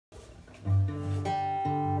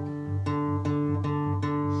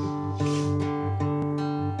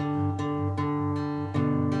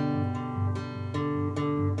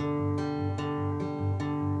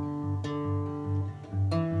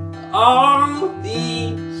all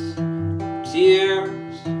these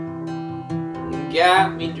tears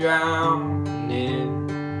got me drowning.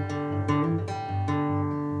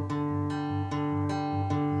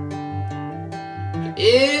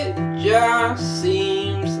 It just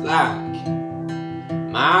seems like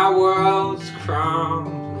my world's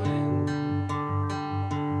crumbling.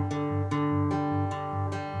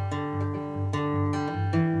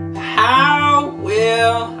 How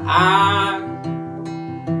will I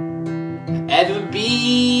ever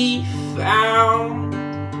be found?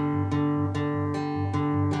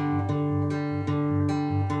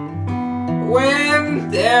 When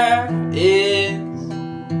there is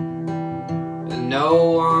no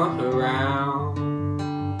one around.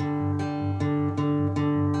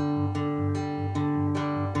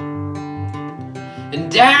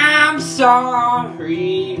 And I'm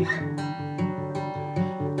sorry,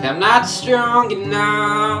 I'm not strong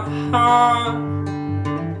enough.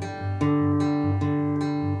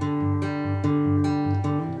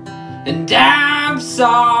 And I'm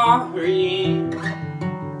sorry,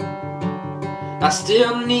 I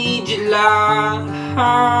still need your love.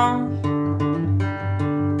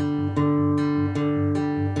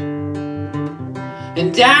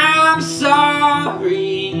 And I'm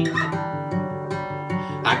sorry,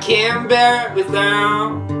 I can't bear it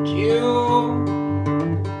without you.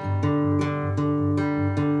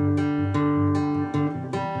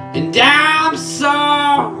 And I'm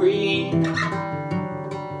sorry,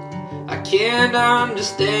 I can't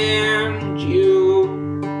understand you.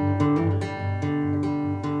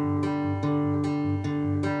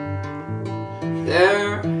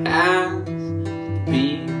 There has to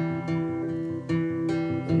be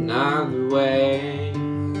another way.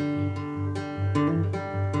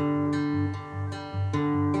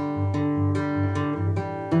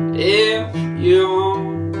 If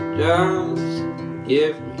you just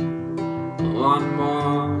give me one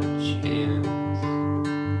more chance.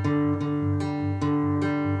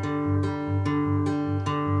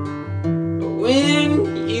 When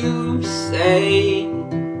you say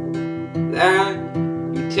that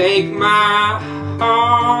you take my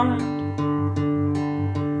heart,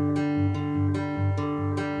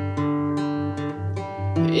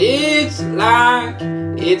 it's like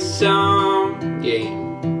it's some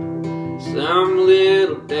game, some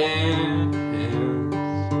little dance.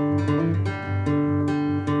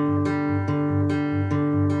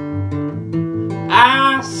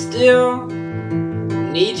 I still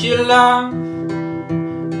need your love.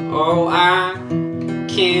 Oh, I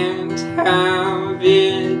can't have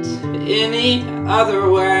it any other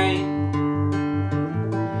way.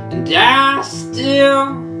 And I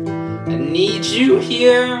still need you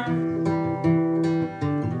here.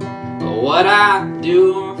 What I'd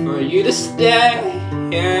do for you to stay.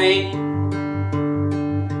 And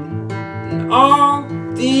all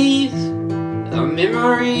these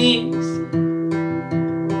memories,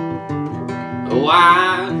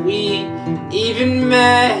 why we even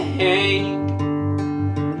made.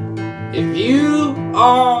 If you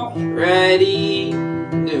already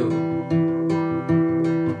knew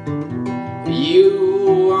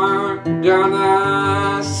you weren't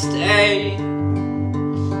gonna stay.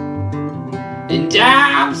 And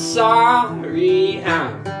I'm sorry,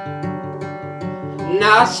 I'm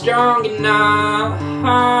not strong enough.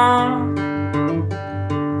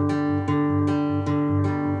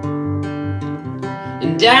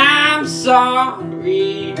 And I'm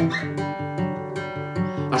sorry,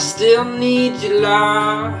 I still need your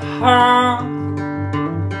love.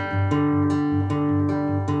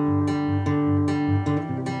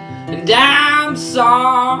 And I'm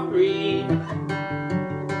sorry,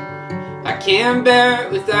 I can't bear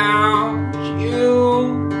it without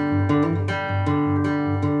you.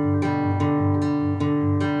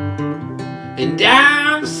 And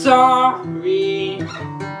I'm sorry,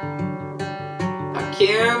 I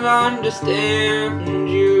can't understand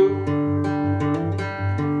you.